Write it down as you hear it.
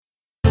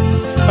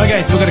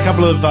Okay, so we've got a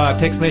couple of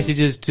text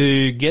messages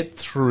to get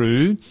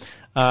through.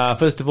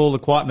 First of all, the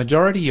quiet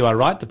majority. You are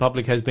right. The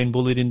public has been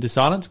bullied into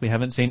silence. We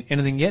haven't seen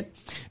anything yet.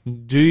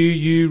 Do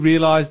you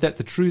realise that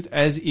the truth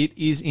as it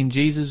is in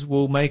Jesus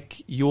will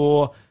make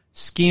your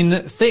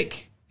skin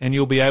thick and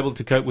you'll be able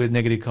to cope with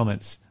negative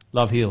comments?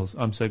 Love heals.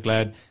 I'm so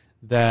glad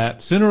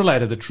that sooner or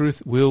later the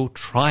truth will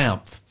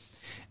triumph.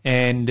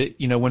 And,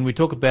 you know, when we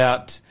talk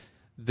about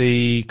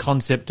the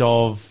concept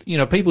of, you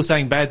know, people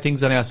saying bad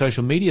things on our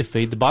social media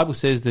feed, the Bible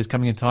says there's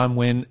coming a time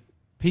when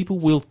people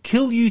will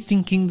kill you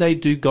thinking they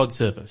do God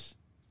service.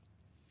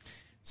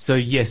 So,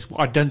 yes,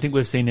 I don't think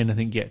we've seen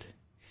anything yet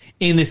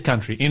in this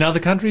country. In other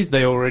countries,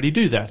 they already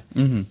do that,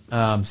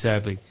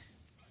 sadly.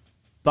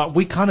 But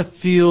we kind of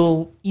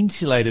feel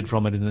insulated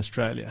from it in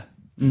Australia.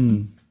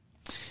 Anyway,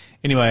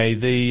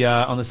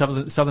 on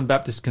the Southern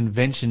Baptist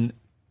Convention,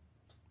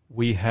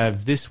 we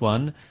have this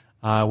one.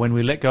 When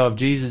we let go of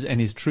Jesus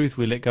and his truth,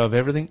 we let go of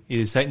everything. It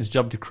is Satan's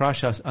job to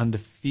crush us under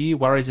fear,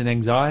 worries, and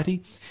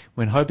anxiety.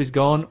 When hope is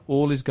gone,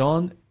 all is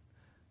gone.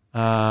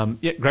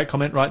 Great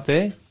comment right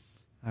there.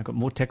 I've got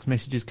more text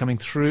messages coming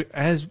through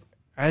as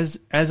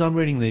I'm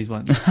reading these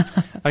ones.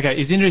 Okay,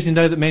 it's interesting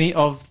to know that many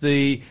of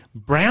the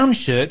brown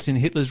shirts in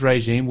Hitler's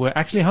regime were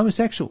actually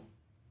homosexual.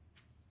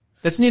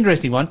 That's an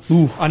interesting one.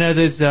 I know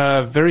there's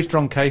a very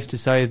strong case to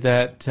say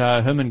that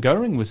Hermann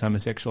Goering was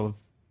homosexual. I've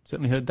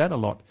certainly heard that a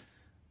lot.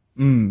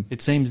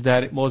 It seems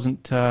that it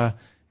wasn't.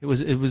 It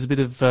was a bit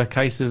of a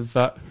case of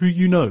who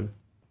you know.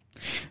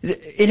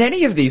 In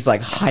any of these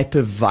like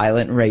hyper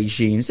violent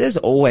regimes, there's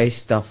always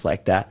stuff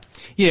like that.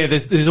 Yeah,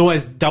 there's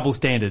always double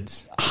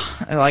standards.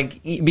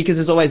 Like because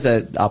there's always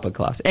a upper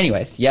class.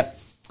 Anyways, yep.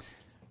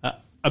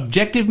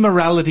 Objective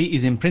morality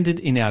is imprinted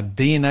in our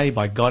DNA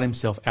by God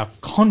Himself. Our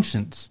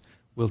conscience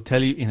will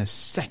tell you in a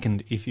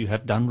second if you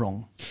have done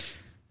wrong.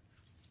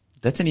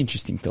 That's an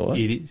interesting thought.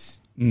 It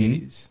is.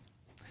 It is.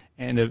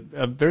 And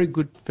a very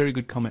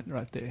good comment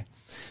right there.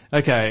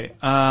 Okay.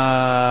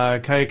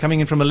 Coming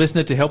in from a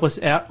listener to help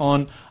us out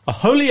on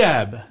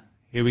Aholiab.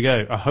 Here we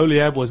go.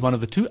 Aholiab was one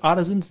of the two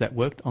artisans that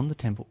worked on the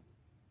temple.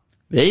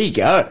 There you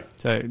go.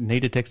 So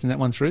Nita texting that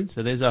one through.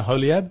 So there's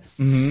Aholiab.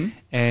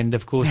 And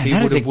of course, Man, he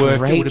that would is have worked.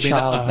 great It would have been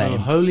child name.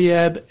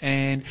 Aholiab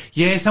and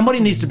somebody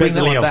needs to bring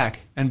that one Bezalel.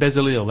 back. And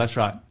Bezalel, that's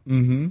right.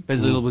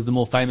 Bezalel was the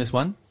more famous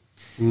one.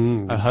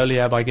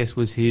 Aholiab, I guess,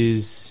 was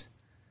his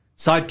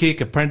sidekick,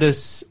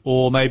 apprentice,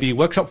 or maybe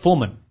workshop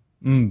foreman.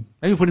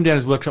 Maybe put him down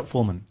as workshop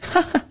foreman.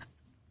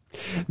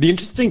 The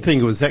interesting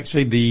thing was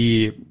actually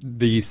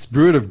the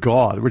Spirit of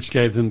God, which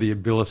gave them the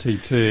ability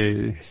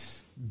to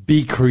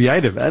be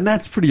creative. And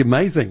that's pretty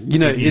amazing. You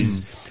know,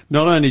 it's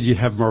not only do you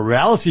have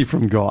morality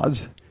from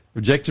God,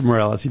 objective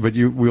morality, but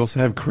we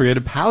also have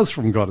creative powers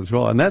from God as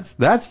well. And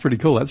that's pretty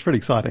cool. That's pretty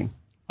exciting.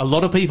 A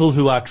lot of people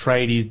who are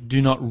tradies do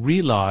not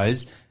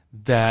realize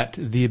that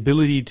the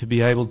ability to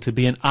be able to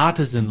be an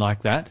artisan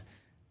like that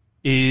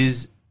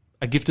is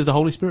a gift of the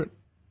Holy Spirit.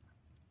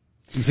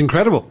 It's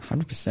incredible.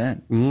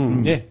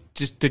 100%. Yeah,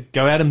 just to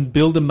go out and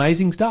build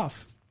amazing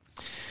stuff.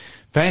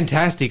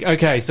 Fantastic.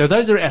 Okay, so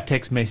those are our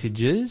text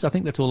messages. I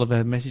think that's all of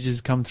our messages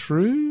come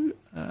through.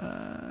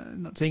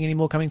 Not seeing any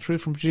more coming through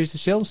from producer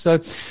Shell. So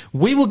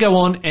we will go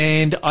on,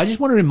 and I just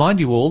want to remind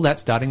you all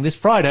that starting this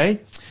Friday,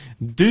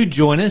 do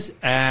join me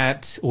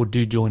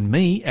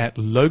at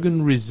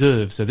Logan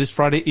Reserve. So this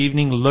Friday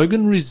evening,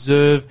 Logan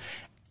Reserve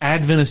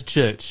Adventist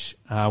Church,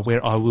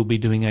 where I will be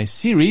doing a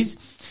series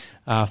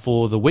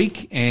for the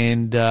week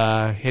and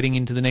heading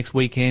into the next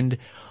weekend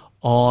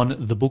on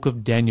the book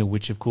of Daniel,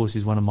 which of course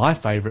is one of my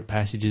favorite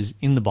passages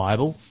in the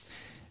Bible.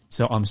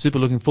 So I'm super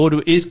looking forward to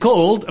it. It's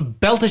called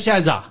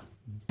Belteshazzar,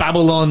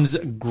 Babylon's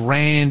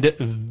Grand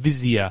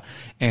Vizier.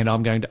 And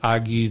I'm going to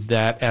argue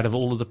that out of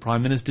all of the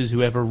prime ministers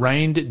who ever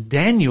reigned,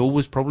 Daniel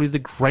was probably the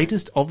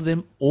greatest of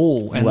them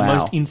all and the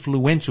most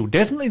influential.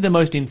 Definitely the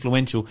most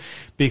influential,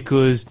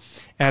 because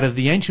out of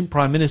the ancient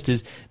prime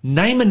ministers,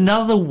 name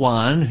another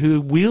one who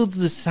wields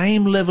the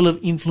same level of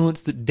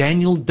influence that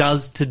Daniel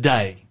does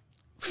today.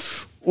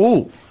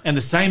 Ooh. And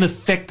the same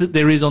effect that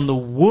there is on the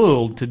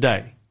world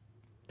today.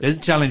 There's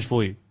a challenge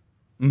for you.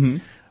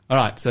 All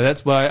right, so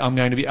that's why I'm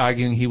going to be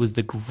arguing he was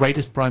the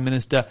greatest prime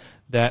minister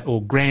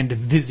or grand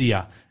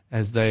vizier,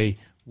 as they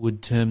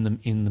would term them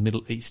in the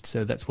Middle East.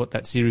 So that's what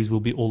that series will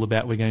be all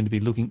about. We're going to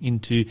be looking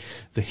into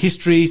the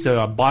history,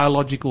 so a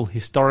biological,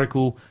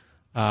 historical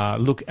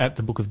look at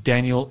the book of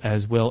Daniel,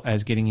 as well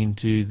as getting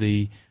into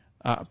the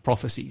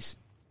prophecies.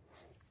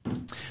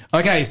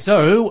 Okay,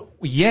 so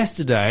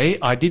yesterday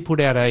I did put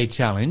out a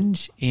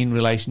challenge in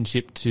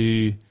relationship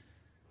to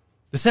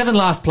the 7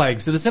 last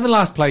plagues. So the 7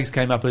 last plagues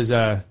came up as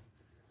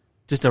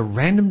just a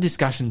random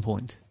discussion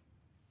point.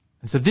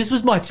 And so this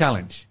was my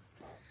challenge.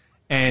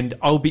 And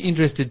I'll be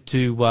interested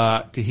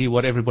to hear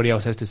what everybody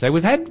else has to say.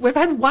 We've had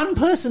one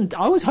person.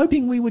 I was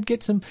hoping we would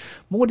get some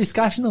more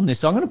discussion on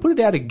this. So I'm going to put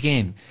it out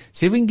again.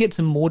 See if we can get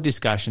some more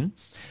discussion.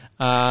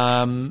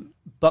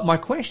 But my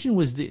question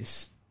was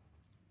this.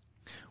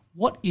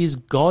 What is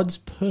God's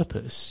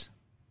purpose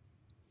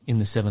in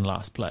the 7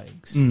 last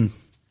plagues?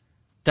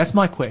 That's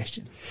my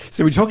question.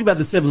 So we're talking about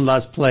the 7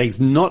 last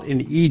plagues, not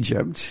in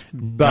Egypt,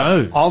 but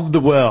No. of the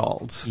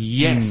world.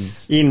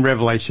 Yes. In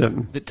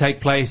Revelation. That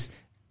take place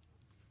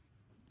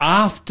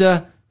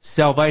after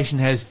salvation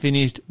has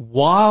finished,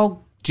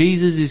 while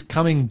Jesus is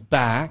coming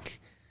back,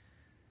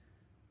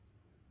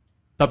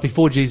 but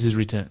before Jesus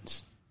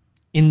returns.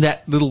 In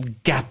that little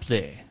gap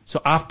there.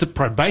 So after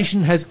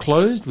probation has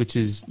closed, which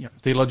is a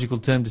theological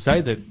term to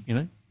say that,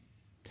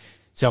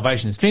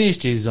 salvation is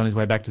finished, Jesus is on his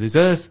way back to this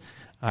earth,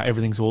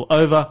 everything's all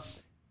over,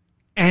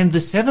 and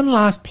the 7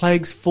 last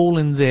plagues fall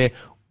in there.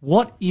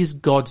 What is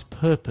God's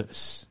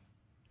purpose?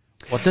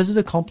 What does it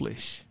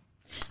accomplish?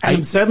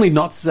 I'm certainly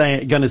not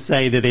going to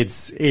say that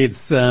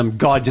it's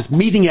God just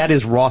meting out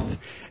his wrath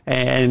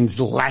and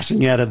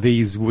lashing out at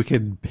these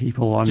wicked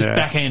people on Just earth.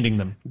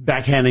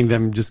 backhanding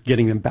them. Just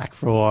getting them back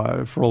for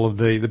all of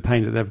the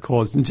pain that they've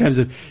caused in terms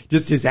of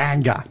just his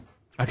anger.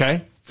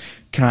 Okay.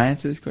 Can I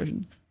answer this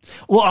question?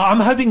 Well, I'm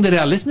hoping that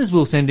our listeners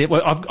will send it.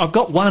 Well, I've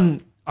got one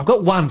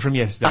from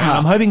yesterday. Uh-huh.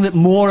 I'm hoping that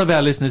more of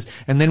our listeners,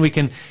 and then we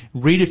can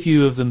read a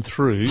few of them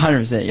through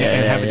 100%, yeah, and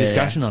yeah, have a yeah,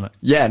 discussion yeah. on it.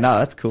 Yeah, no,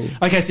 that's cool.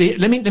 Okay, so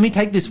let me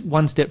take this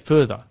one step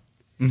further.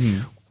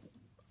 Mm-hmm.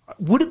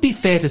 Would it be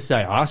fair to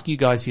say, I ask you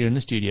guys here in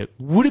the studio,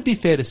 would it be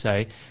fair to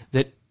say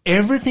that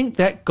everything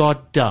that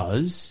God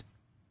does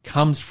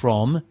comes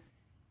from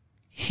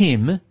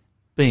him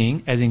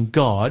being, as in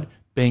God,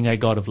 being a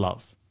God of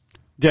love?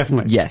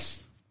 Definitely.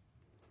 Yes.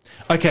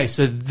 Okay,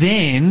 so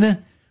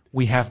then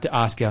we have to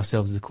ask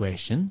ourselves the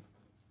question,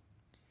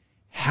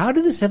 how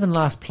do the 7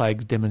 last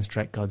plagues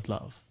demonstrate God's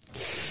love?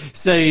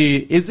 So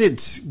is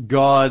it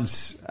God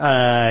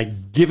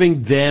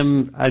giving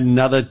them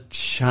another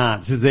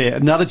chance? Is there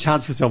another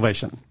chance for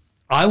salvation?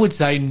 I would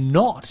say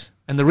not.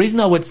 And the reason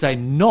I would say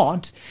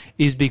not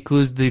is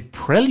because the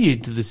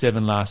prelude to the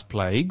 7 last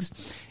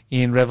plagues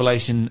in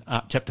Revelation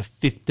chapter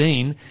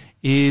 15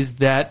 is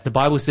that the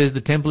Bible says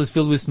the temple is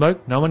filled with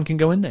smoke. No one can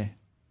go in there.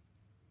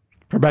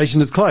 Probation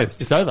is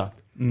closed. It's over.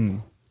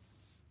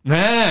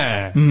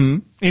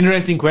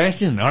 Interesting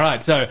question. All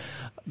right, so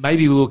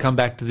maybe we will come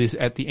back to this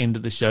at the end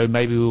of the show.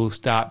 Maybe we will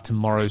start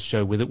tomorrow's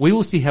show with it. We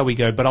will see how we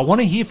go. But I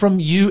want to hear from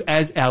you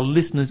as our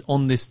listeners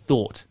on this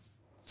thought.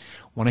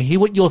 I want to hear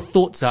what your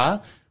thoughts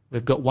are.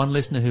 We've got one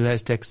listener who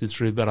has texted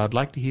through, but I'd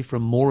like to hear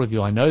from more of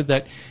you. I know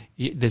that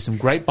there's some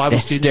great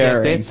Bible students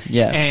out there,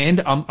 yeah.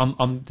 And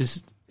I'm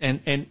this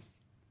and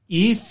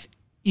if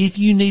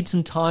you need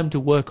some time to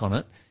work on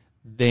it,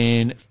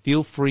 then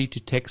feel free to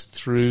text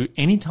through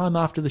any time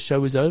after the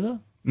show is over.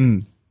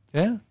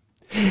 Yeah.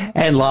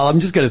 And Lyle, I'm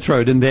just going to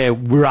throw it in there.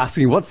 We're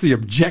asking, what's the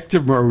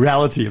objective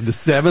morality of the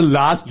 7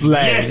 last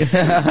plagues?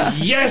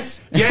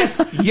 Yes.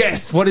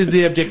 What is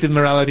the objective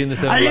morality in the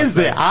 7 last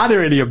plagues? Are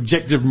there any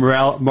objective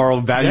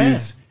moral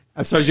values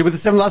associated with the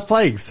 7 last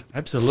plagues?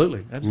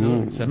 Absolutely.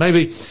 So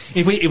maybe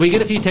if we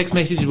get a few text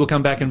messages, we'll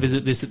come back and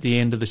visit this at the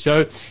end of the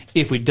show.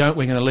 If we don't,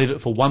 we're going to leave it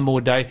for one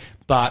more day.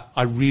 But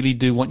I really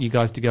do want you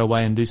guys to go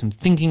away and do some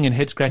thinking and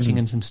head scratching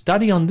and some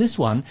study on this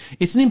one.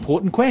 It's an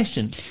important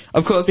question.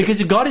 Of course. Because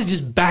if God is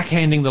just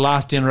backhanding the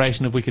last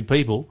generation of wicked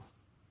people,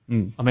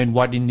 I mean,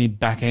 why didn't he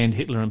backhand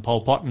Hitler and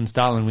Pol Pot and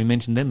Stalin? We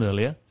mentioned them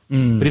earlier.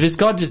 But if it's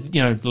God just,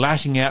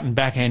 lashing out and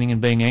backhanding and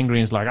being angry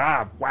and it's like,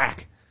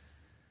 whack.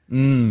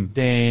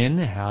 Then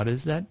how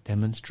does that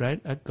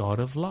demonstrate a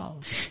God of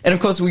love? And of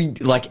course,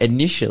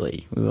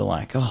 initially we were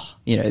like,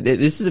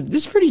 this is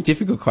a pretty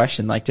difficult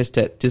question. Like just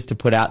to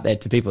put out there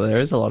to people, there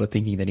is a lot of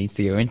thinking that needs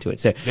to go into it.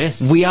 So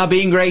yes. We are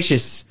being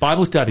gracious.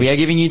 Bible study. We are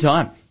giving you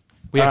time.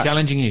 We are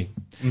challenging you.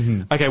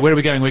 Okay, where are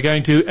we going? We're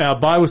going to our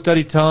Bible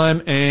study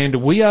time, and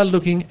we are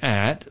looking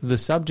at the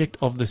subject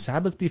of the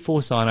Sabbath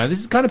before Sinai. This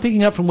is kind of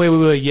picking up from where we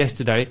were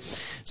yesterday.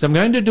 So I'm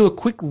going to do a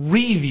quick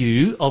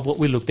review of what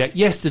we looked at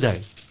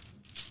yesterday.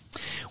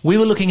 We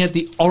were looking at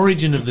the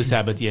origin of the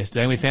Sabbath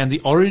yesterday, and we found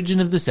the origin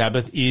of the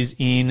Sabbath is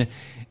in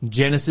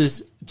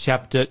Genesis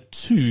chapter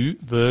 2,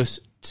 verse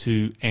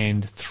 2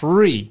 and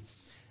 3,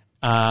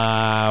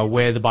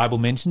 where the Bible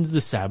mentions the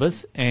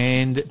Sabbath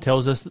and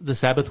tells us that the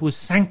Sabbath was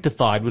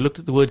sanctified. We looked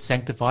at the word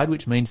sanctified,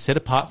 which means set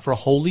apart for a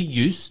holy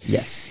use.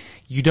 Yes.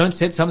 You don't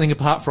set something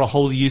apart for a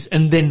holy use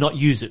and then not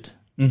use it.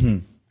 Mm-hmm.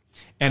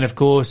 And of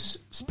course,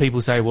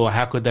 people say, well,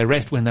 how could they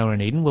rest when they were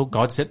in Eden? Well,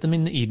 God set them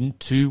in Eden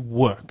to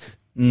work.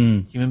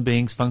 Human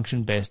beings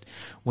function best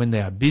when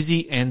they are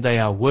busy and they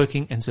are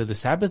working, and so the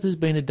Sabbath has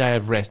been a day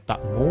of rest,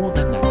 but more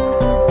than that.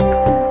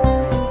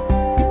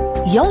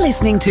 You're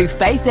listening to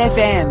Faith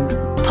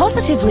FM,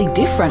 positively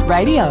different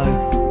radio.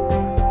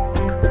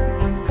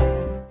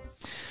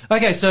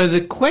 Okay, so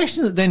the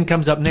question that then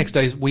comes up next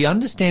is, we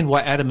understand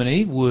why Adam and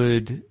Eve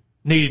would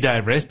need a day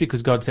of rest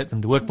because God set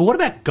them to work, but what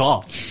about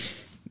God?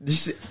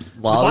 The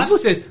Bible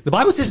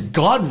says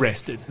God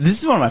rested.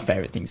 This is one of my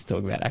favorite things to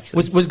talk about,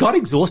 actually. Was God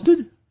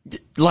exhausted?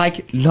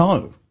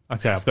 No.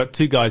 Okay, I've got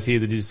two guys here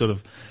that are just sort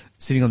of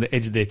sitting on the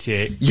edge of their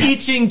chair,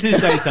 itching to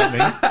say something.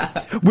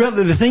 Well,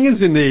 the thing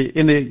is, in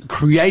the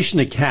creation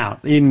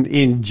account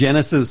in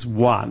Genesis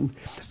 1,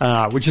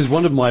 which is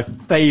one of my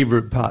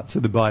favorite parts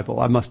of the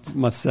Bible, I must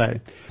say,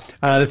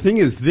 the thing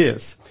is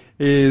this,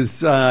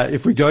 is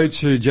if we go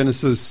to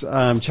Genesis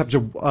chapter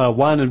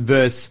 1 and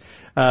verse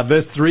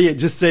 3, it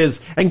just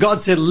says, and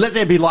God said, let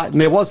there be light,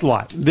 and there was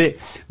light. The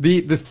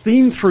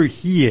theme through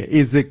here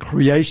is that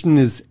creation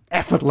is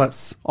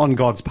effortless on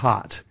God's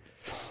part.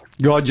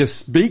 God just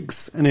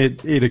speaks and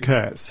it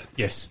occurs.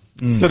 Yes.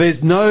 So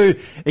there's no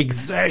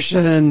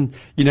exertion,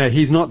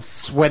 he's not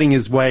sweating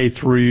his way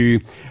through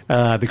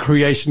the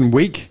creation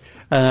week.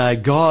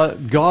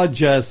 God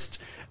just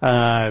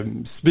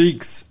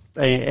speaks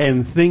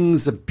and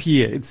things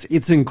appear.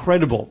 It's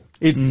incredible.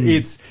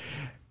 It's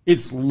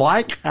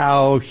like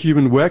our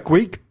human work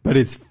week, but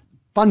it's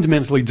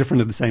fundamentally different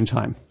at the same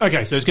time.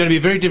 Okay, so it's going to be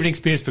a very different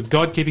experience for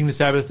God keeping the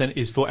Sabbath than it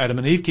is for Adam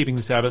and Eve keeping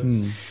the Sabbath.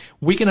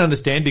 We can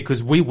understand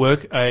because we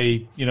work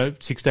a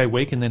 6-day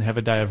week and then have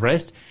a day of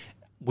rest.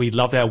 We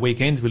love our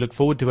weekends. We look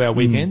forward to our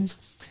weekends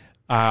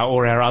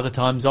or our other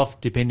times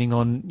off, depending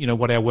on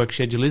what our work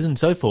schedule is and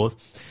so forth.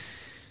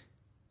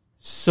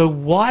 So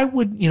why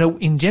would,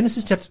 in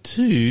Genesis chapter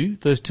 2,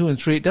 verse 2 and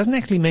 3, it doesn't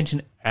actually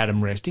mention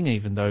Adam resting,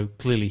 even though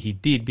clearly he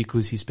did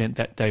because he spent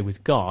that day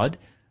with God.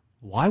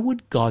 Why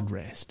would God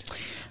rest?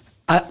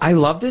 I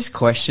love this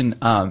question.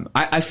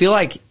 I feel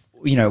like,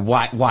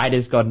 why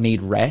does God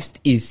need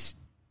rest is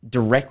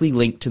directly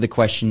linked to the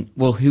question,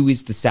 well, who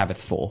is the Sabbath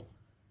for?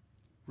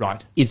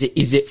 Right. Is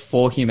it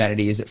for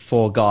humanity? Is it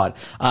for God?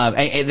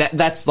 And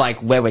that's like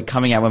where we're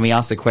coming at when we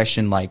ask the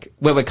question, like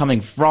where we're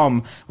coming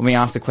from when we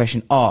ask the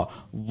question,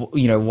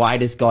 why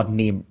does God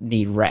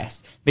need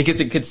rest? Because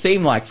it could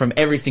seem like from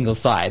every single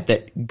side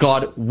that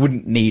God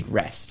wouldn't need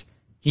rest.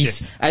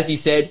 As he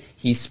said,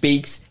 he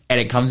speaks and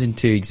it comes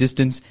into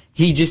existence.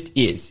 He just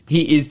is.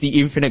 He is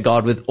the infinite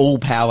God with all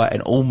power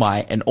and all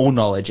might and all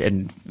knowledge.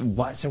 And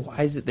why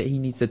is it that he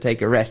needs to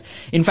take a rest?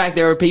 In fact,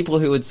 there are people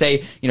who would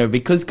say,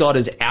 because God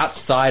is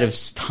outside of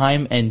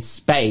time and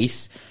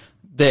space,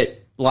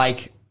 that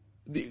why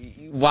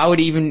would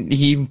he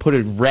even put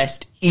a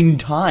rest in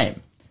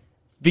time?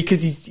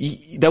 Because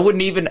that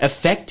wouldn't even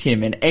affect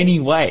him in any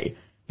way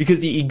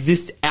because he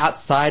exists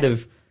outside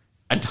of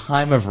a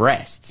time of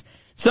rest.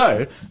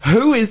 So,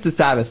 who is the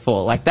Sabbath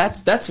for?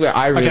 That's where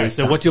I really. Okay,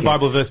 so what's your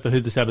Bible verse for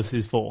who the Sabbath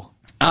is for?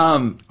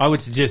 I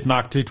would suggest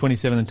Mark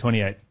 2:27 and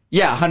 28.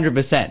 Yeah,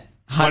 100%.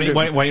 Why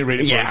don't you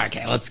read it for us?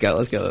 Okay, let's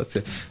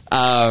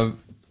go.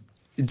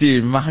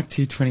 Dude, Mark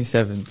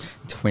 2:27,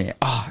 28.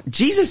 Oh,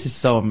 Jesus is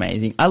so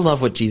amazing. I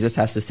love what Jesus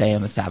has to say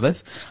on the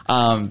Sabbath,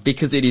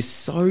 because it is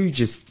so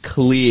just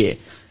clear.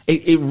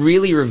 It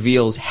really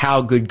reveals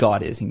how good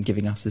God is in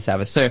giving us the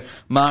Sabbath. So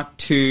Mark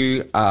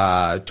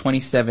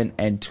 2:27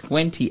 and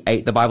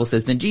 28, the Bible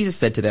says, "Then Jesus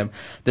said to them,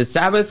 the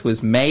Sabbath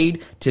was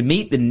made to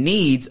meet the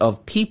needs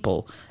of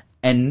people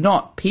and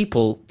not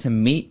people to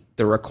meet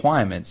the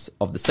requirements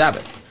of the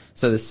Sabbath.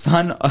 So the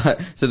Son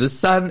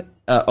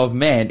of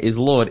Man is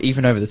Lord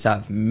even over the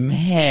Sabbath."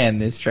 Man,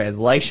 this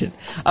translation.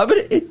 But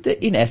it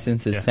in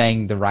essence is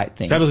saying the right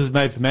thing. Sabbath was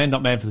made for man,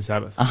 not man for the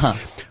Sabbath.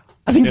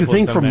 I think Therefore,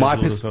 the thing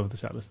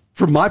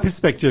from my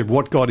perspective,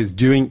 what God is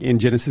doing in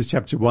Genesis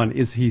chapter 1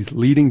 is he's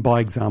leading by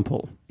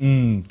example.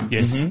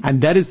 Yes.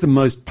 And that is the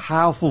most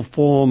powerful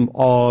form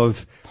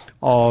of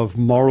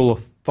moral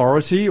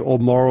authority or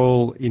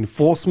moral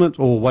enforcement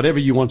or whatever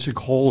you want to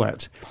call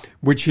it,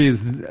 which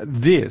is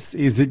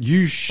is that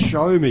you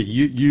show me,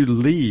 you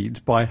lead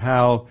by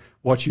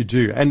what you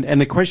do. And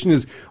the question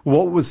is,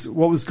 what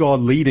was God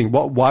leading?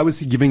 Why was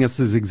he giving us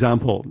this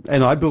example?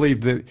 And I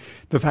believe that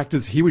the fact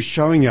is he was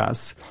showing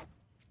us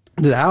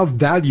that our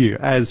value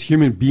as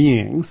human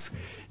beings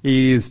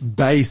is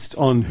based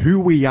on who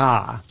we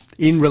are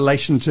in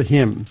relation to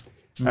him.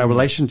 Our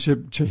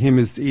relationship to him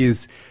is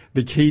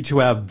the key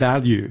to our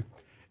value.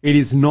 It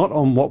is not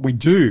on what we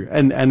do.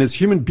 And as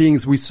human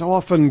beings, we so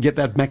often get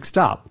that mixed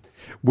up.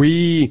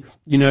 When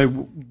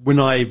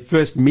I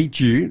first meet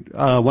you,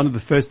 one of the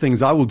first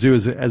things I will do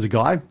as a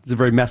guy, it's a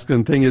very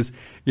masculine thing, is,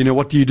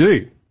 what do you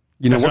do?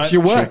 That's what's right.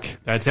 your work?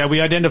 That's how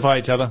we identify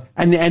each other.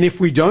 And if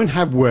we don't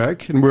have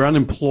work and we're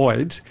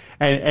unemployed,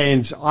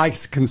 and I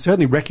can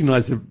certainly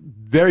recognize the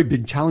very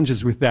big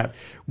challenges with that,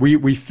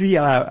 we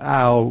feel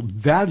our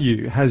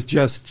value has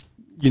just,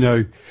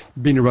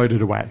 been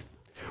eroded away.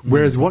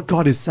 Whereas what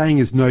God is saying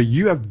is, no,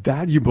 you are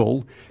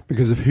valuable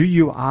because of who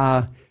you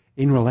are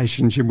in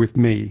relationship with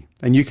me,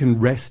 and you can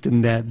rest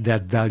in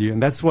that value.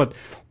 And that's one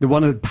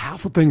of the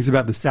powerful things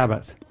about the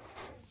Sabbath.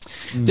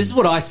 This is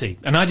what I see,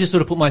 and I just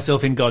sort of put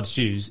myself in God's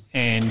shoes,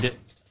 and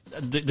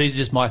these are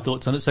just my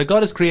thoughts on it. So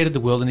God has created the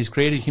world, and he's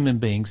created human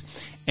beings,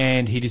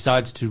 and he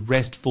decides to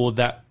rest for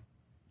that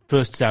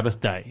first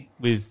Sabbath day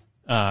with,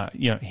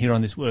 here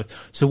on this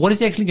earth. So what is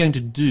he actually going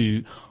to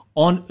do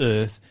on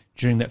earth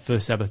during that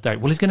first Sabbath day?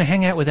 Well, he's going to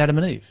hang out with Adam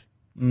and Eve.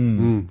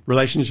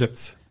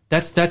 Relationships.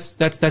 That's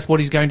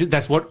what he's going to do.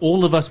 That's what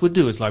all of us would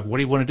do. It's like, what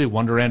do you want to do?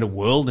 Wander around a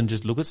world and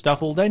just look at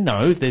stuff all day?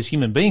 No, if there's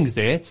human beings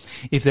there,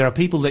 if there are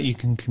people that you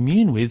can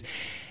commune with,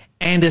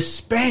 and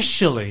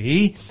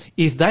especially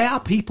if they are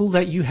people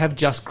that you have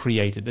just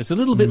created. It's a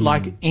little bit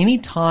like any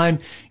time,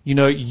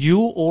 you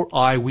or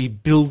I, we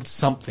build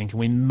something and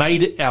we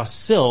made it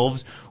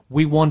ourselves,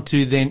 we want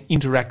to then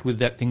interact with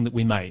that thing that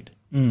we made.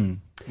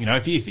 You know,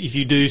 if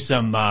you do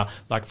some,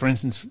 like for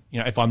instance, you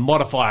know, if I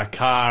modify a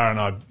car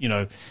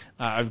and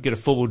I get a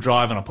four-wheel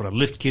drive and I put a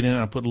lift kit in,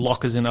 and I put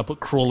lockers in, I put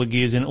crawler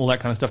gears in, all that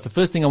kind of stuff. The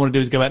first thing I want to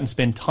do is go out and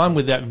spend time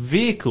with that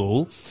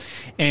vehicle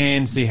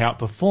and see how it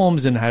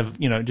performs and have,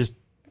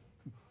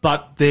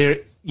 but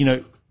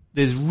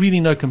there's really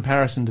no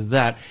comparison to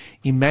that.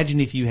 Imagine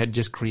if you had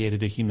just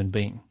created a human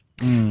being.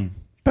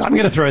 But I'm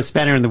going to throw a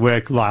spanner in the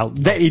work, Lyle.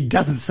 It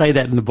doesn't say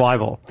that in the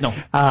Bible. No.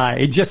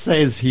 It just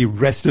says he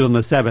rested on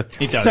the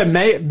Sabbath. It does. So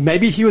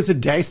maybe he was a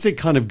deistic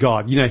kind of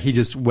God. You know, he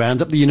just wound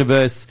up the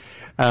universe,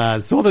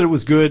 saw that it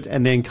was good,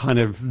 and then kind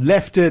of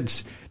left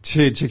it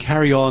to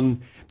carry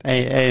on.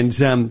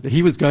 And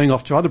he was going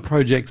off to other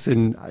projects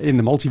in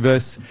the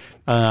multiverse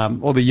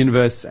or the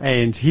universe,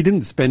 and he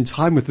didn't spend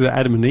time with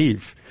Adam and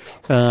Eve.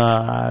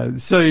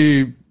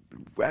 So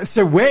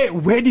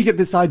where do you get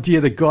this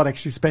idea that God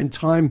actually spent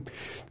time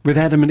with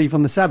Adam and Eve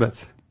on the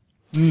Sabbath?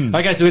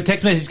 Okay, so a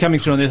text message coming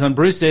through on this one.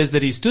 Bruce says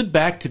that he stood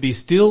back to be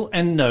still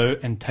and know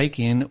and take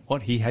in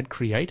what he had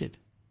created.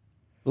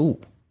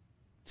 Ooh.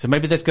 So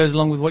maybe that goes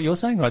along with what you're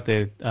saying right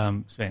there,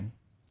 Sven.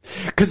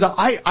 Because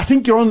I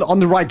think you're on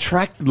the right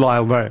track,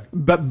 Lyle, though.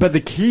 But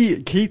the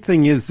key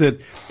thing is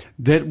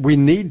that we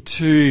need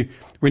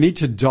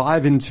to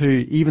dive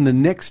into even the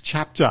next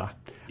chapter.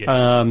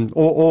 Yes.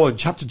 Or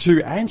chapter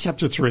 2 and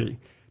chapter 3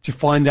 to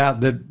find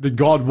out that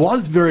God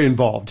was very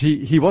involved.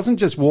 He wasn't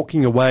just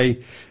walking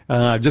away,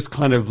 just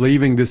kind of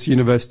leaving this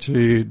universe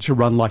to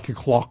run like a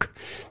clock.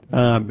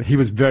 He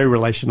was very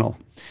relational.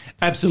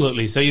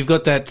 Absolutely. So you've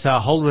got that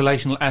whole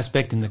relational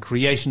aspect in the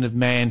creation of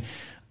man,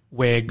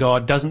 where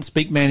God doesn't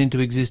speak man into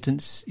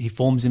existence. He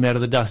forms him out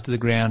of the dust of the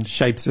ground.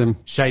 Shapes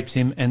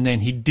him, and then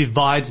he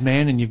divides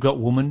man, and you've got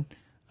woman.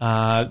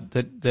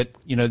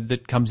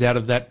 That comes out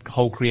of that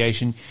whole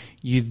creation.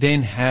 You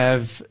then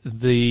have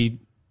the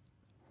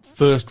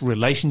first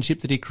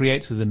relationship that he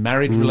creates with the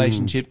marriage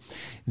relationship.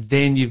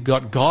 Then you've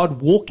got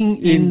God walking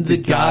in the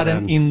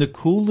garden in the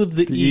cool of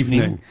the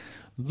evening,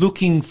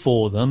 looking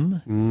for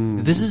them.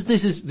 This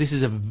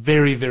is a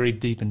very, very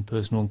deep and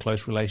personal and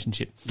close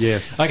relationship.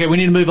 Yes. Okay, we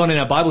need to move on in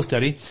our Bible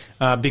study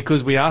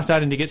because we are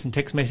starting to get some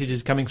text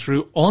messages coming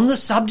through on the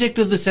subject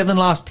of the 7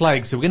 last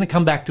plagues. So we're going to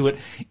come back to it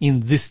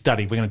in this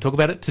study. We're going to talk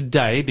about it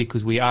today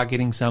because we are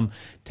getting some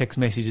text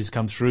messages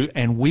come through,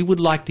 and we would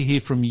like to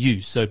hear from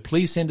you. So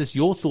please send us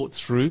your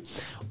thoughts through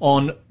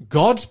on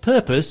God's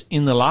purpose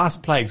in the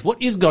last plagues. What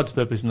is God's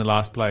purpose in the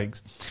last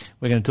plagues?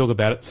 We're going to talk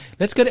about it.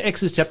 Let's go to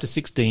Exodus chapter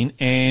 16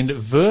 and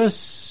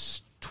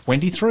verse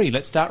 23.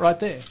 Let's start right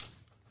there.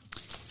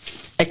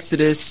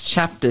 Exodus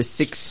chapter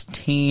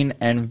 16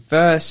 and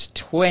verse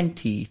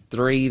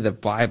 23, the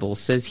Bible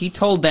says, he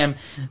told them,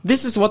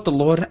 "This is what the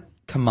Lord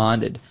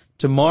commanded.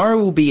 Tomorrow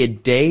will be a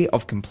day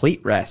of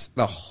complete rest,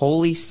 the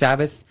holy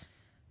Sabbath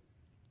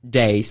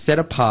day set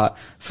apart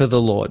for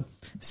the Lord.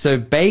 So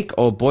bake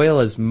or boil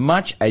as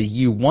much as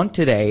you want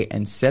today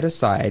and set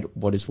aside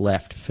what is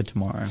left for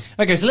tomorrow."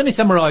 Okay, so let me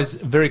summarize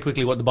very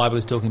quickly what the Bible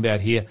is talking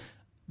about here.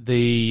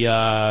 The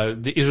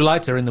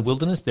Israelites are in the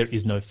wilderness. There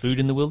is no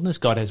food in the wilderness.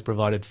 God has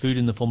provided food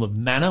in the form of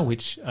manna,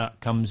 which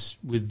comes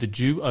with the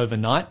dew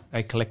overnight.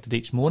 They collect it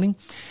each morning.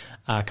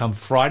 Come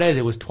Friday,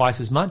 there was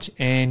twice as much.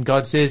 And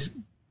God says,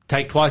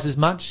 take twice as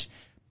much,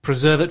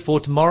 preserve it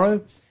for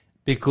tomorrow,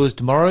 because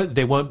tomorrow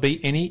there won't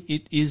be any.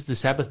 It is the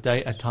Sabbath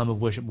day, a time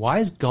of worship. Why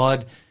is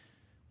God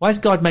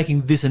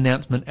making this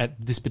announcement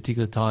at this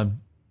particular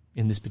time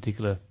in this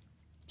particular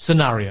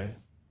scenario?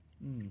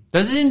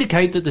 Does it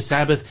indicate that the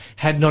Sabbath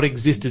had not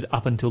existed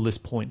up until this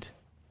point?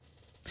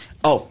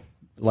 Oh,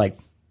 like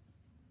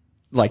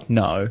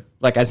no.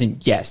 Like as in,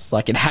 yes,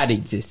 like it had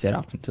existed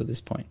up until this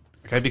point.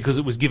 Okay, because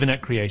it was given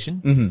at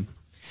creation. Mm-hmm.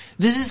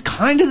 This is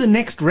kind of the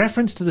next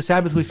reference to the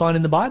Sabbath we find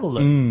in the Bible,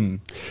 though.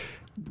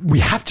 We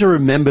have to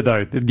remember,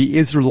 though, that the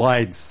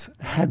Israelites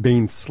had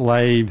been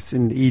slaves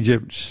in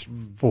Egypt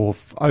for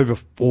over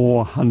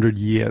 400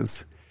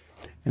 years.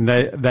 And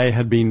they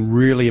had been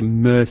really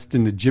immersed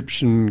in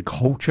Egyptian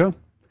culture.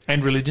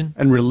 And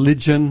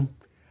religion.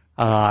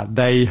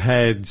 They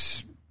had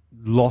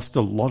lost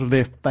a lot of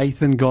their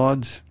faith in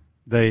God.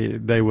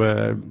 They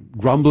were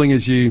grumbling,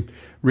 as you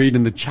read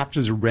in the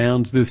chapters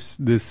around this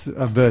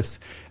verse.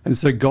 And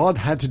so God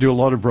had to do a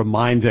lot of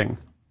reminding.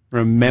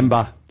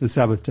 Remember the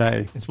Sabbath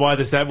day. That's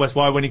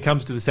why when he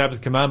comes to the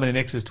Sabbath commandment in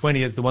Exodus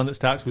 20, it's the one that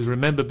starts with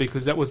remember,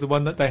 because that was the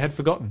one that they had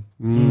forgotten.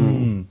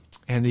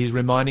 And he's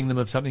reminding them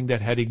of something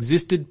that had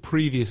existed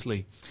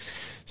previously.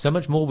 So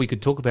much more we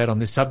could talk about on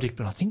this subject,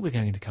 but I think we're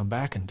going to come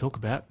back and talk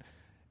about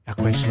our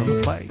question on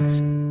the plagues.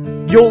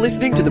 You're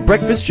listening to the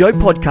Breakfast Show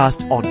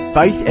podcast on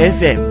Faith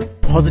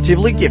FM.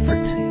 Positively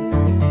different.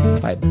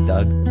 By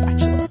Doug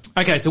Batchelor.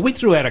 Okay, so we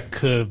threw out a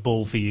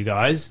curveball for you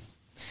guys,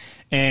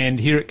 and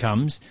here it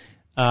comes.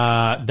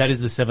 That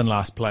is the 7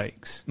 last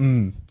plagues.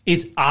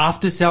 It's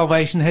after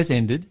salvation has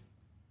ended.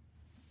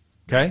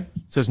 Okay?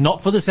 So it's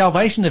not for the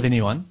salvation of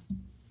anyone.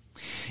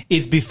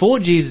 It's before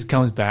Jesus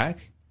comes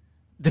back.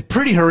 They're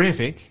pretty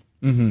horrific.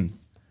 Mm-hmm.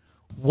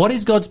 What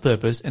is God's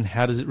purpose, and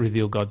how does it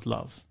reveal God's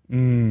love?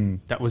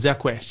 That was our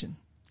question.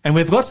 And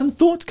we've got some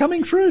thoughts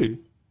coming through.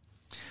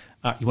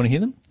 You want to hear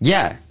them?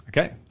 Yeah.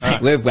 Okay. Hey,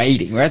 we're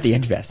waiting. We're at the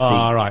end of our seat.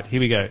 All right, here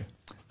we go.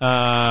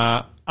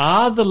 Are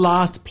the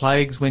last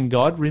plagues when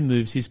God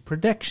removes his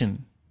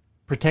protection,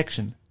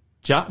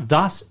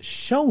 thus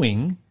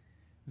showing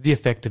the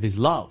effect of his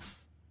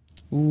love?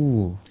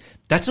 Ooh.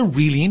 That's a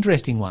really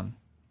interesting one.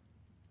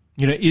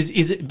 You know,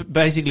 is it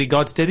basically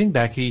God stepping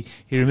back? He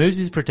removes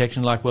his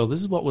protection, like, well, this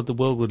is what the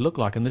world would look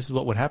like, and this is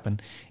what would happen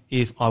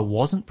if I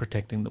wasn't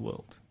protecting the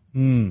world.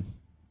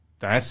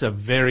 That's a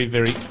very,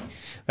 very.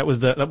 That was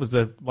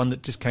the one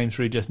that just came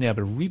through just now,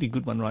 but a really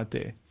good one right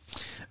there.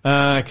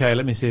 Okay,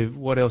 let me see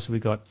what else have we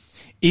got.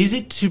 Is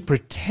it to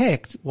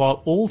protect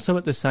while also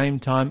at the same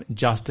time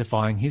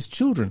justifying his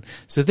children?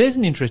 So there's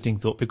an interesting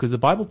thought, because the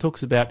Bible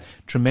talks about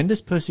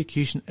tremendous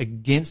persecution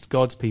against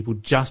God's people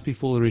just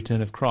before the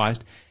return of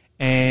Christ.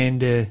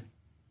 And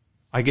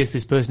I guess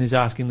this person is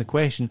asking the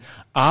question,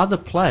 are the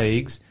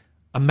plagues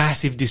a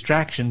massive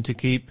distraction to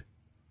keep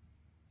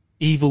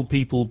evil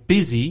people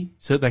busy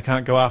so that they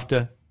can't go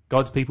after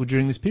God's people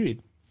during this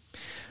period?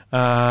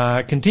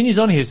 Continues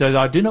on here, says,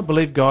 I do not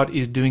believe God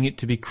is doing it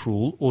to be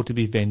cruel or to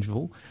be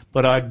vengeful,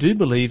 but I do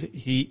believe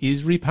he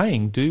is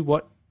repaying, doing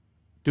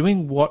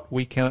what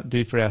we cannot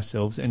do for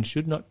ourselves and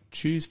should not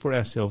choose for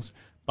ourselves,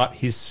 but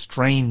his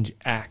strange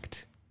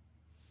act.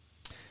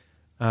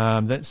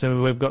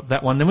 So we've got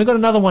that one. Then we've got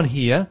another one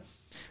here.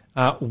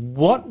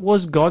 What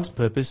was God's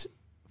purpose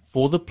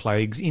for the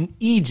plagues in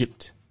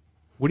Egypt?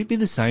 Would it be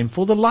the same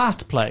for the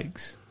last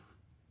plagues?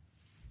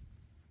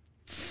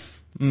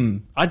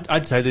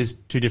 I'd say there's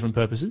two different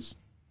purposes.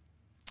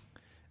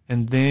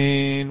 And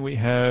then we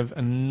have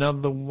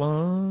another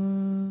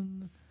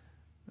one.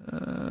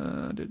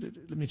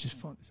 Let me just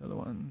find this other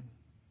one.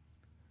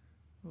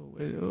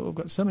 I've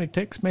got so many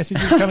text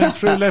messages coming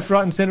through left,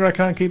 right, and centre. I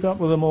can't keep up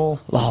with them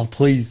all. Oh,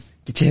 please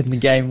get your head in the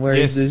game. Where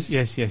is this?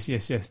 Yes.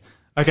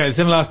 Okay, the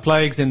 7 last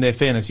plagues and their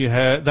fairness. They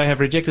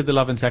have rejected the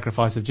love and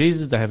sacrifice of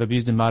Jesus. They have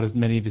abused and martyred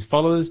many of his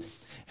followers.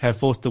 Have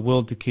forced the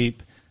world to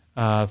keep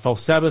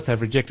false Sabbath.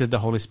 Have rejected the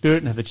Holy Spirit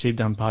and have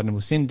achieved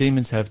unpardonable sin.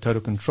 Demons have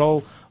total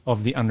control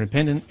of the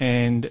unrepentant.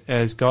 And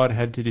as God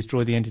had to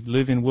destroy the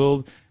antediluvian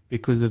world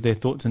because of their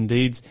thoughts and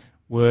deeds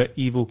were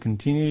evil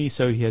continually,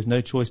 so he has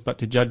no choice but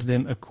to judge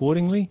them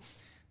accordingly.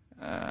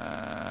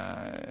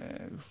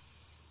 And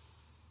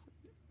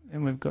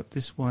we've got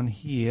this one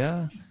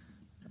here.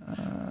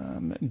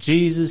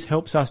 Jesus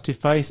helps us to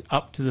face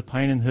up to the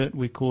pain and hurt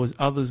we cause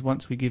others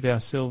once we give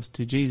ourselves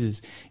to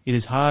Jesus. It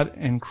is hard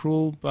and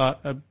cruel, but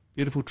a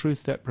beautiful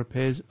truth that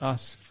prepares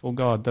us for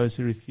God. Those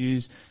who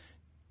refuse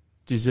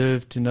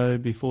deserve to know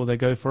before they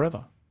go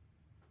forever.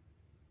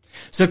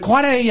 So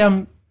quite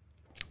a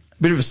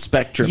bit of a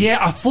spectrum.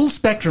 Yeah, a full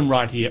spectrum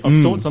right here of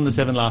thoughts on the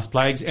 7 last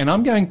plagues, and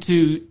I'm going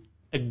to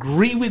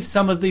agree with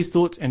some of these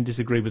thoughts and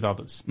disagree with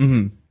others.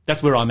 Mm-hmm.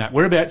 That's where I'm at.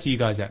 Whereabouts are you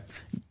guys at?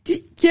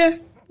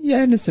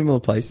 Yeah, in a similar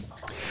place.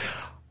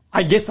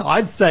 I guess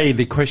I'd say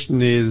the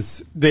question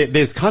is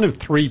there's kind of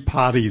 3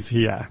 parties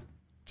here.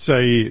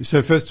 So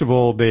first of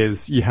all,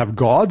 you have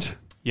God.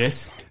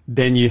 Yes.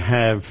 Then you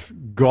have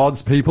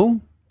God's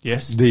people.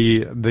 Yes.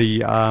 The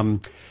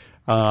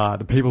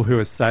people who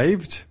are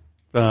saved.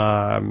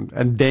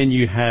 And then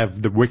you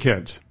have the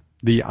wicked,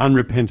 the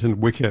unrepentant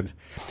wicked.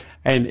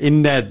 And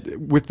in that,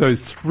 with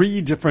those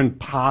 3 different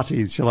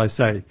parties, shall I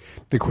say,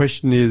 the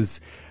question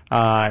is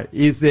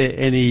there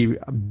any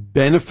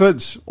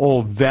benefit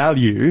or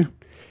value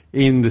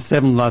in the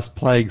 7 last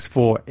plagues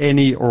for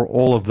any or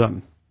all of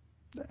them?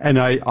 And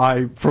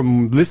I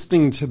from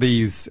listening to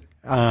these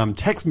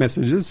text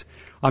messages,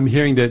 I'm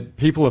hearing that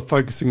people are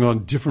focusing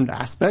on different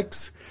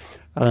aspects.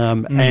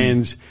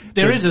 And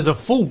there's a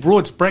full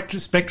broad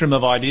spectrum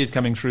of ideas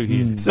coming through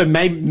here. So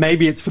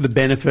maybe it's for the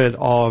benefit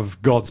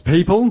of God's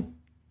people,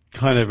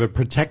 kind of a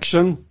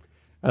protection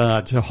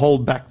to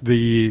hold back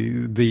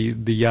the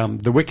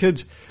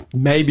wicked.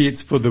 Maybe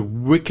it's for the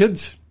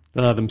wicked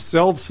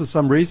themselves for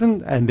some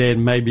reason, and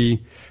then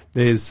maybe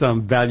there's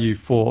some value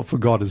for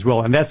God as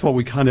well. And that's what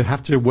we kind of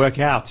have to work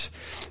out,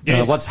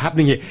 what's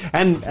happening here.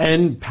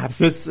 And perhaps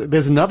there's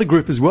another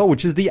group as well,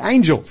 which is the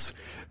angels.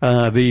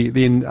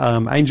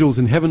 The angels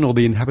in heaven, or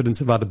the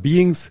inhabitants of other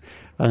beings,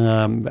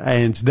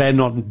 and they're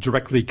not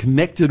directly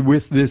connected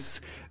with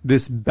this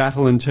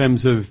battle in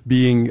terms of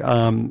being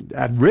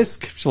at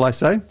risk, shall I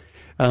say?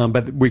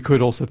 But we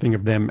could also think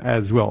of them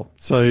as well.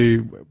 So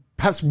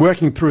perhaps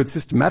working through it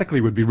systematically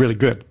would be really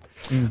good.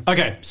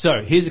 Okay,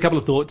 so here's a couple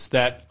of thoughts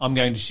that I'm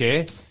going to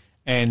share,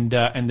 and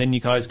then you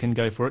guys can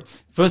go for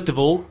it. First of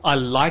all, I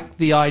like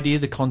the idea,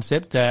 the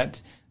concept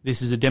that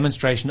this is a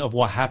demonstration of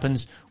what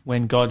happens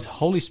when God's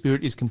Holy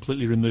Spirit is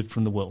completely removed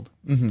from the world.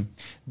 Mm-hmm.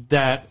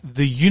 That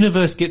the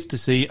universe gets to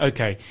see,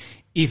 okay,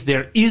 if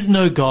there is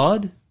no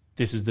God,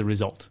 this is the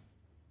result.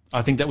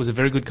 I think that was a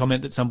very good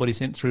comment that somebody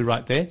sent through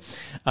right there.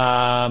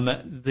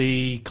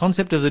 The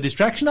concept of the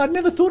distraction, I'd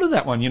never thought of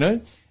that one,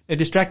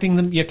 distracting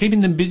them, keeping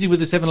them busy with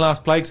the 7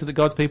 last plagues so that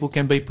God's people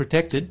can be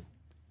protected.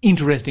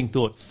 Interesting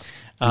thought.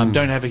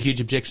 Don't have a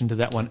huge objection to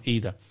that one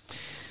either.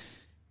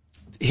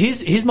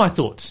 Here's my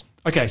thoughts.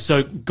 Okay,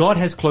 so God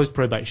has closed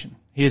probation.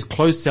 He has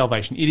closed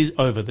salvation. It is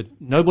over.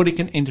 Nobody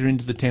can enter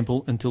into the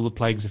temple until the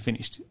plagues are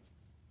finished.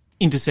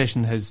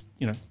 Intercession has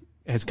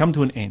come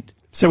to an end.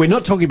 So we're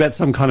not talking about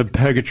some kind of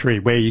purgatory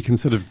where you can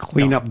sort of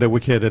clean up the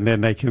wicked and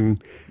then they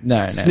can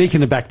sneak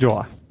in the back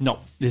door. No,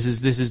 this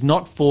is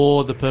not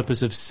for the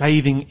purpose of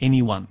saving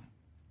anyone.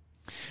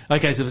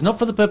 Okay, so if it's not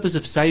for the purpose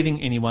of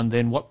saving anyone,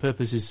 then what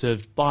purpose is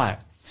served by it?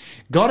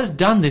 God has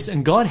done this,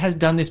 and God has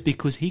done this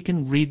because he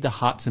can read the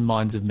hearts and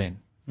minds of men.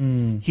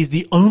 He's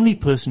the only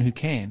person who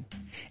can.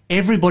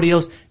 Everybody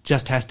else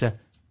just has to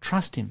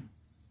trust him.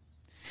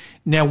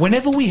 Now,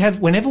 whenever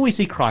we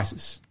see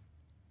crisis,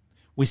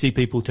 we see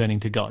people turning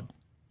to God.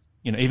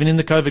 Even in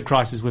the COVID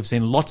crisis, we've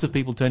seen lots of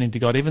people turning to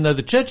God. Even though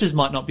the churches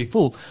might not be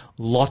full,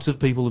 lots of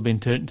people have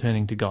been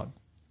turning to God.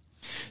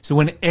 So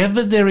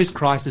whenever there is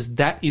crisis,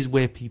 that is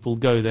where people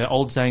go. The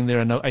old saying, there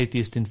are no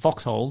atheists in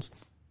foxholes.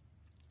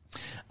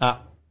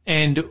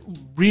 And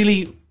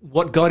really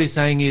what God is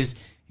saying is,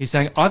 he's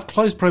saying, I've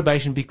closed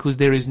probation because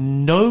there is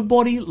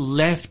nobody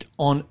left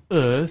on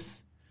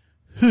earth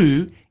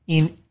who,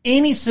 in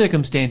any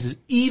circumstances,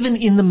 even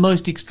in the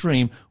most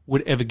extreme,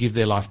 would ever give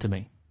their life to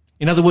me.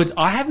 In other words,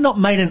 I have not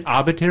made an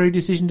arbitrary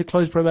decision to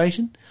close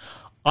probation.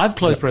 I've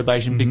closed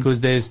probation because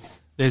there's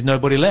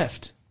nobody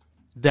left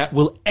that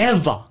will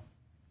ever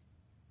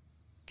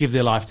give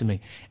their life to me.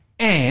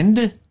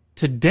 And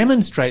to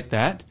demonstrate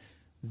that,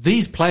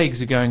 these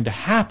plagues are going to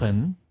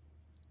happen,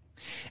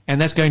 and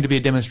that's going to be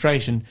a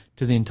demonstration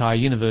to the entire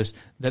universe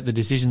that the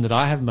decision that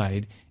I have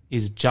made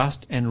is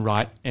just and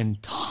right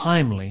and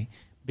timely,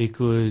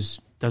 because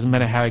it doesn't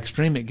matter how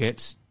extreme it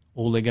gets,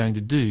 all they're going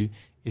to do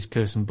is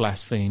curse and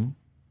blaspheme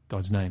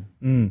God's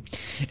name.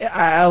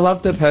 I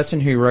love the person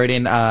who wrote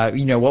in,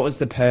 what was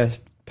the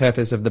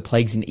purpose of the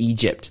plagues in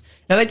Egypt?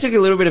 Now, they took a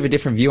little bit of a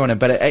different view on it,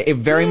 but it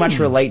very much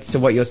relates to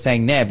what you're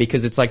saying there,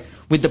 because it's like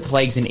with the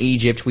plagues in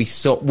Egypt,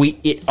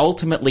 it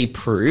ultimately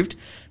proved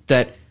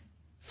that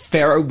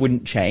Pharaoh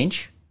wouldn't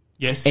change.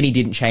 Yes. And he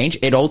didn't change.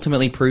 It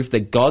ultimately proved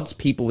that God's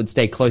people would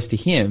stay close to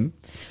him.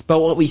 But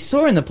what we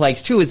saw in the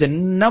plagues too is a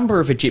number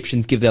of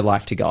Egyptians give their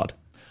life to God.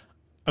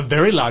 A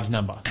very large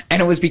number.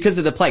 And it was because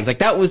of the plagues. Like,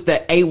 that was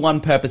the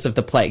A1 purpose of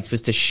the plagues,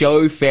 was to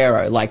show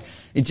Pharaoh,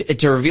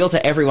 to reveal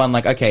to everyone,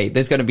 okay,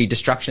 there's going to be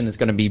destruction that's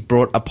going to be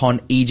brought upon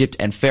Egypt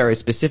and Pharaoh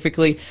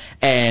specifically.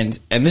 And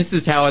this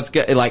is how and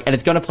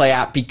it's going to play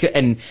out.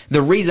 And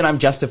the reason I'm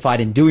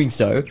justified in doing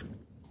so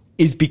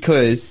is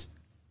because,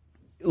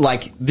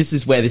 this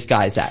is where this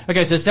guy is at.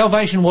 Okay, so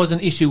salvation was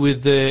an issue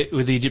with the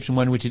Egyptian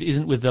one, which it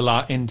isn't with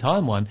the end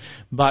time one.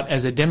 But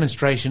as a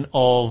demonstration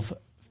of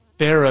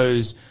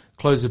Pharaoh's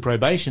close of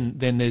probation,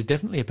 then there's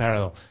definitely a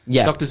parallel.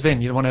 Yeah. Dr.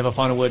 Sven, you want to have a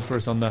final word for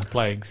us on the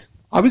plagues?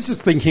 I was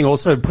just thinking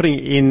also putting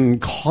in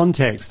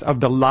context of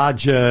the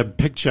larger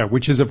picture,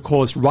 which is, of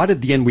course, right at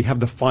the end, we have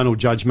the final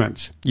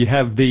judgment. You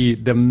have the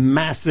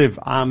massive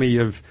army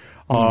of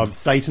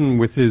Satan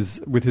with his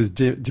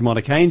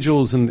demonic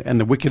angels and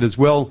the wicked as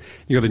well.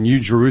 You got a New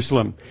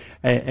Jerusalem,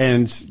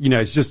 and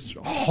it's just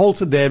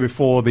halted there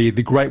before the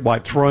great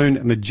white throne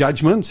and the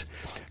judgment,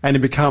 and it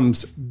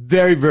becomes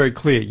very, very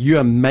clear. You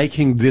are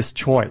making this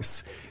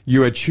choice.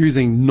 You are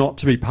choosing not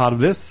to be part of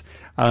this.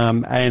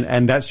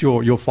 And that's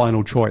your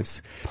final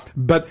choice.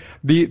 But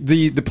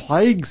the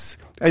plagues,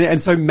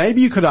 and so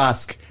maybe you could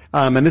ask,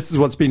 and this is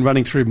what's been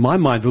running through my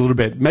mind a little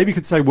bit, maybe you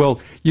could say,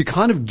 well, you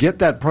kind of get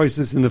that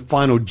process in the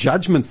final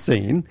judgment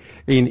scene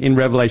in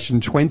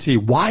Revelation 20.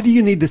 Why do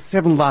you need the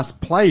 7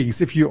 last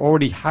plagues if you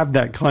already have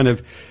that kind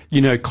of,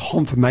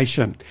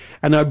 confirmation?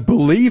 And I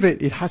believe it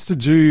has to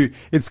do,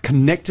 it's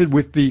connected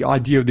with the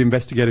idea of the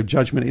investigative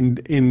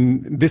judgment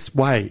in this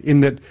way, in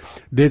that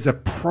there's a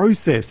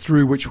process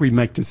through which we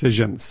make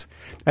decisions.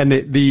 And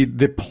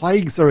the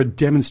plagues are a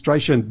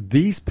demonstration.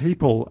 These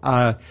people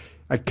are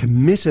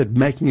committed,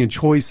 making a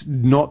choice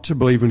not to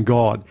believe in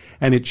God.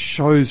 And it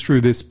shows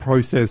through this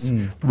process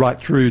right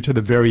through to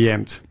the very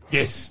end.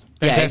 Yes.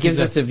 Yeah, it gives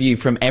us a view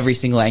from every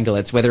single angle.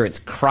 It's whether it's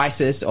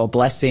crisis or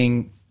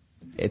blessing.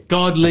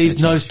 God leaves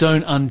no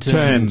stone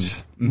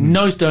unturned.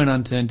 No stone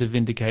unturned to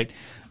vindicate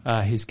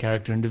his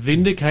character and to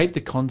vindicate the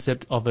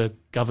concept of a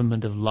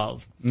government of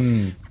love.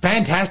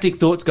 Fantastic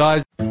thoughts,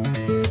 guys.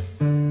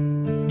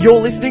 You're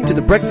listening to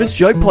the Breakfast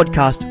Show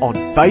podcast on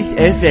Faith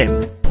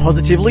FM.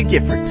 Positively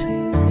different.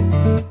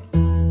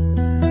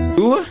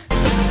 Ooh.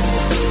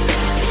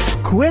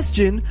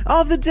 Question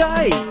of the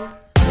day.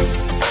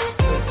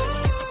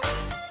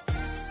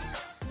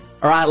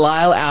 All right,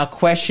 Lyle, our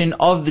question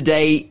of the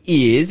day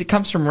it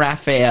comes from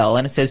Raphael,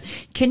 and it says,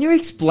 can you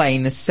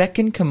explain the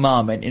second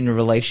commandment in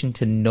relation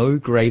to no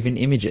graven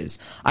images?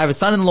 I have a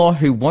son-in-law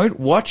who won't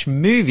watch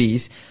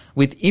movies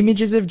with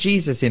images of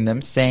Jesus in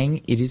them,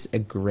 saying it is a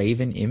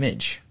graven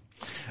image.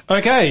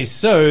 Okay,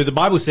 so the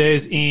Bible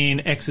says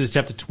in Exodus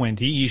chapter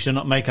 20, you shall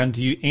not make unto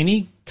you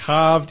any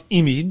carved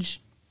image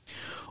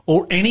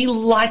or any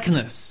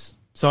likeness.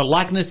 So a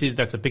likeness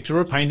that's a picture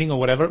or a painting or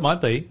whatever it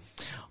might be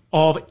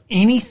of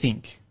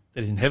anything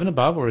that is in heaven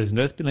above or is in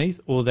earth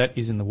beneath or that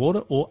is in the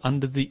water or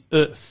under the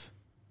earth.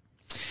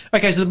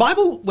 Okay, so the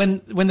Bible,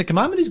 when the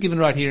commandment is given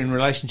right here in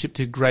relationship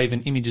to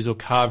graven images or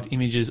carved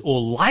images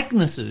or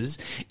likenesses,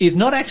 is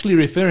not actually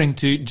referring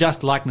to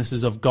just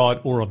likenesses of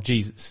God or of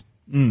Jesus.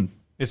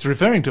 It's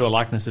referring to a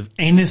likeness of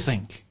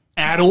anything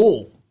at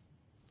all.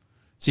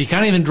 So you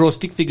can't even draw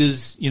stick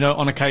figures,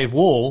 on a cave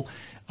wall,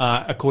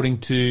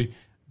 according to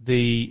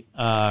the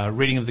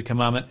reading of the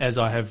commandment as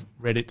I have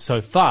read it so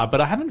far.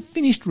 But I haven't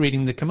finished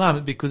reading the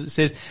commandment because it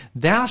says,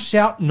 "Thou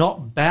shalt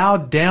not bow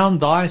down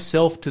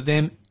thyself to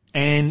them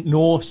and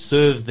nor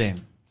serve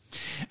them."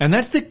 And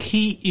that's the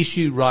key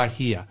issue right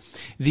here.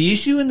 The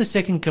issue in the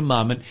second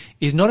commandment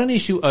is not an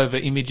issue over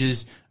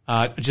images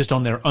just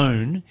on their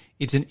own.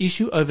 It's an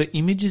issue over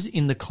images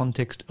in the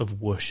context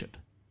of worship.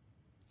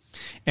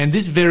 And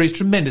this varies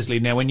tremendously.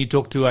 Now, when you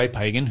talk to a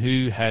pagan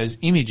who has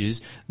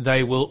images,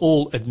 they will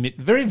all admit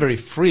very, very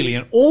freely,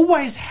 and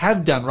always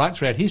have done right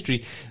throughout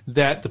history,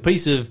 that the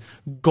piece of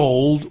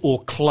gold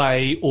or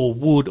clay or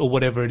wood or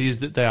whatever it is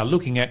that they are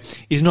looking at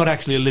is not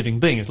actually a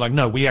living being. It's like,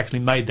 no, we actually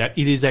made that.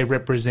 It is a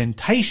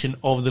representation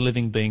of the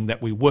living being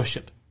that we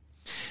worship.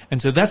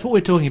 And so that's what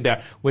we're talking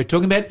about. We're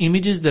talking about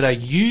images that are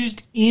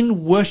used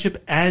in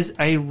worship as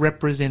a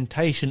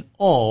representation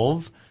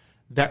of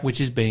that which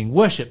is being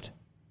worshipped.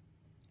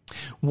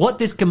 What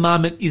this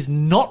commandment is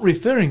not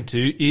referring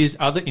to is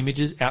other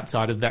images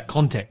outside of that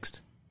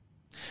context.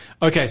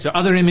 Okay, so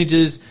other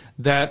images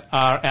that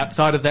are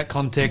outside of that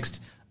context,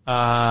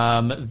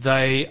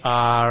 they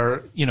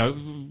are,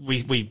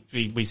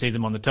 we see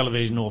them on the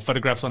television or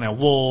photographs on our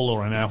wall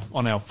or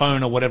on our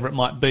phone or whatever it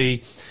might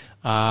be.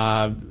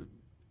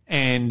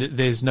 And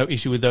there's no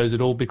issue with those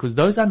at all because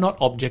those are not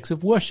objects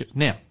of worship.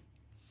 Now,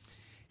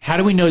 how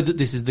do we know that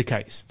this is the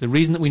case? The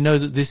reason that we know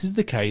that this is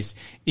the case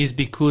is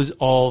because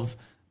of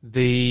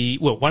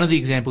one of the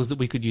examples that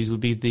we could use would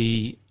be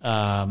the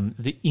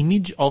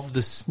image of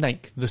the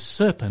snake, the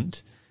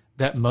serpent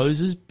that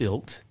Moses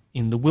built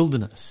in the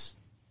wilderness.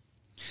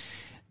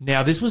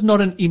 Now, this was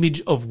not an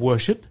image of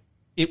worship.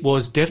 It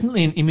was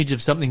definitely an image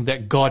of something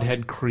that God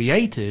had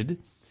created.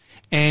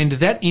 And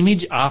that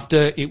image,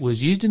 after it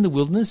was used in the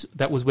wilderness,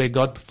 that was where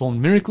God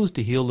performed miracles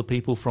to heal the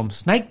people from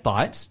snake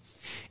bites.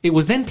 It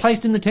was then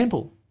placed in the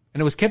temple. And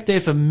it was kept there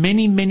for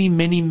many, many,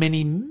 many,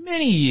 many,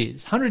 many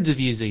years, hundreds of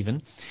years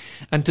even,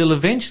 until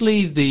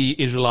eventually the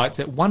Israelites,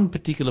 at one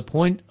particular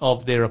point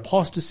of their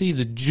apostasy,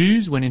 the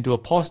Jews went into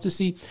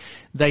apostasy.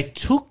 They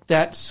took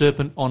that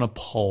serpent on a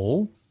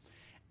pole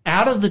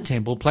out of the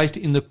temple, placed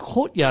it in the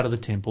courtyard of the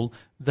temple.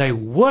 They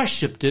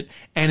worshipped it.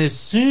 And as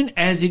soon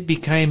as it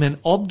became an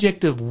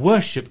object of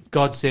worship,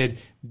 God said,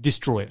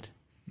 destroy it.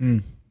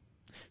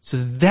 So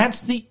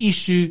that's the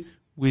issue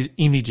with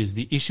images.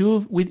 The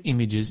issue with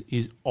images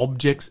is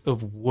objects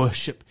of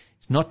worship.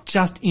 It's not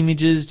just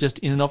images just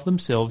in and of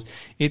themselves.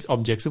 It's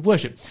objects of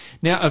worship.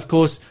 Now, of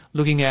course,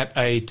 looking at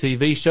a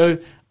TV show,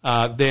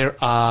 there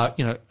are,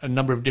 a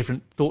number of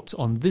different thoughts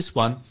on this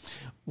one.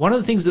 One of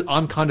the things that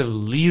I'm kind of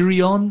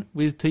leery on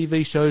with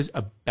TV shows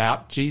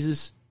about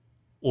Jesus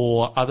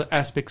or other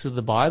aspects of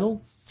the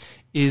Bible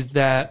is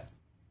that,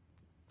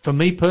 for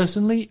me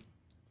personally,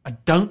 I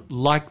don't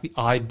like the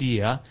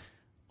idea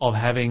of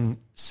having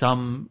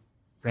some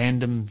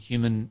random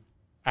human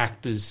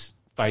actor's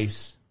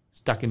face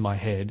stuck in my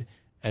head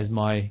as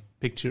my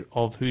picture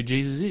of who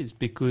Jesus is,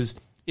 because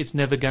it's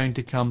never going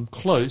to come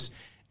close,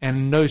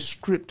 and no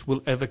script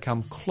will ever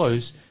come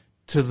close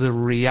to the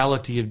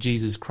reality of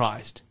Jesus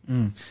Christ.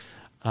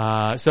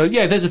 So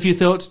there's a few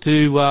thoughts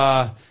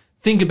to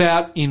think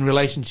about in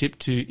relationship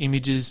to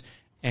images,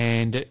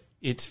 and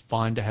it's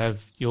fine to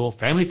have your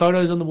family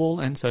photos on the wall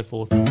and so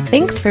forth.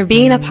 Thanks for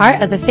being a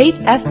part of the Faith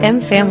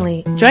FM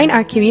family. Join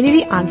our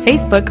community on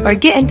Facebook or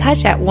get in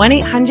touch at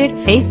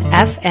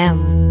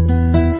 1-800-FAITH-FM.